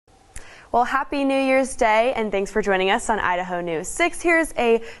Well, happy New Year's Day, and thanks for joining us on Idaho News 6. Here's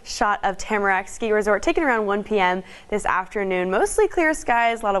a shot of Tamarack Ski Resort taken around 1 p.m. this afternoon. Mostly clear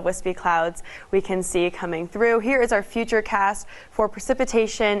skies, a lot of wispy clouds we can see coming through. Here is our future cast for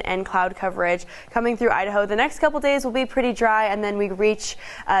precipitation and cloud coverage coming through Idaho. The next couple days will be pretty dry, and then we reach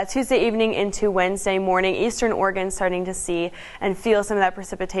Tuesday evening into Wednesday morning. Eastern Oregon starting to see and feel some of that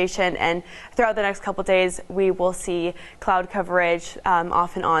precipitation, and throughout the next couple days we will see cloud coverage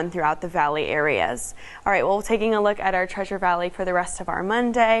off and on throughout the valley areas. All right, well, taking a look at our Treasure Valley for the rest of our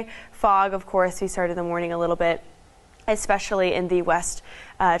Monday. Fog, of course, we started the morning a little bit, especially in the west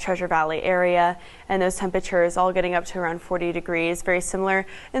Treasure Valley area, and those temperatures all getting up to around 40 degrees. Very similar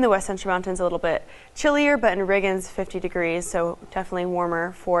in the West Central Mountains, a little bit chillier, but in Riggins 50 degrees, so definitely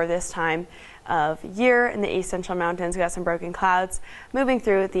warmer for this time of year. In the East Central Mountains, we got some broken clouds moving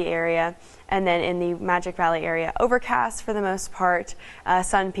through the area, and then in the Magic Valley area, overcast for the most part,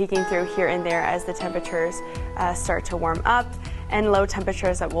 sun peeking through here and there as the temperatures start to warm up, and low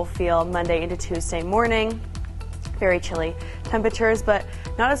temperatures that we'll feel Monday into Tuesday morning. Very chilly temperatures, but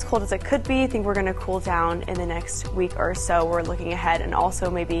not as cold as it could be. I think we're going to cool down in the next week or so. We're looking ahead, and also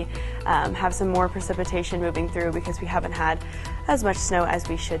maybe have some more precipitation moving through because we haven't had as much snow as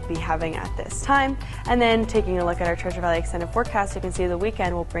we should be having at this time. And then taking a look at our Treasure Valley extended forecast, you can see the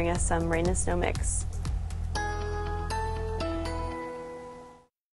weekend will bring us some rain and snow mix.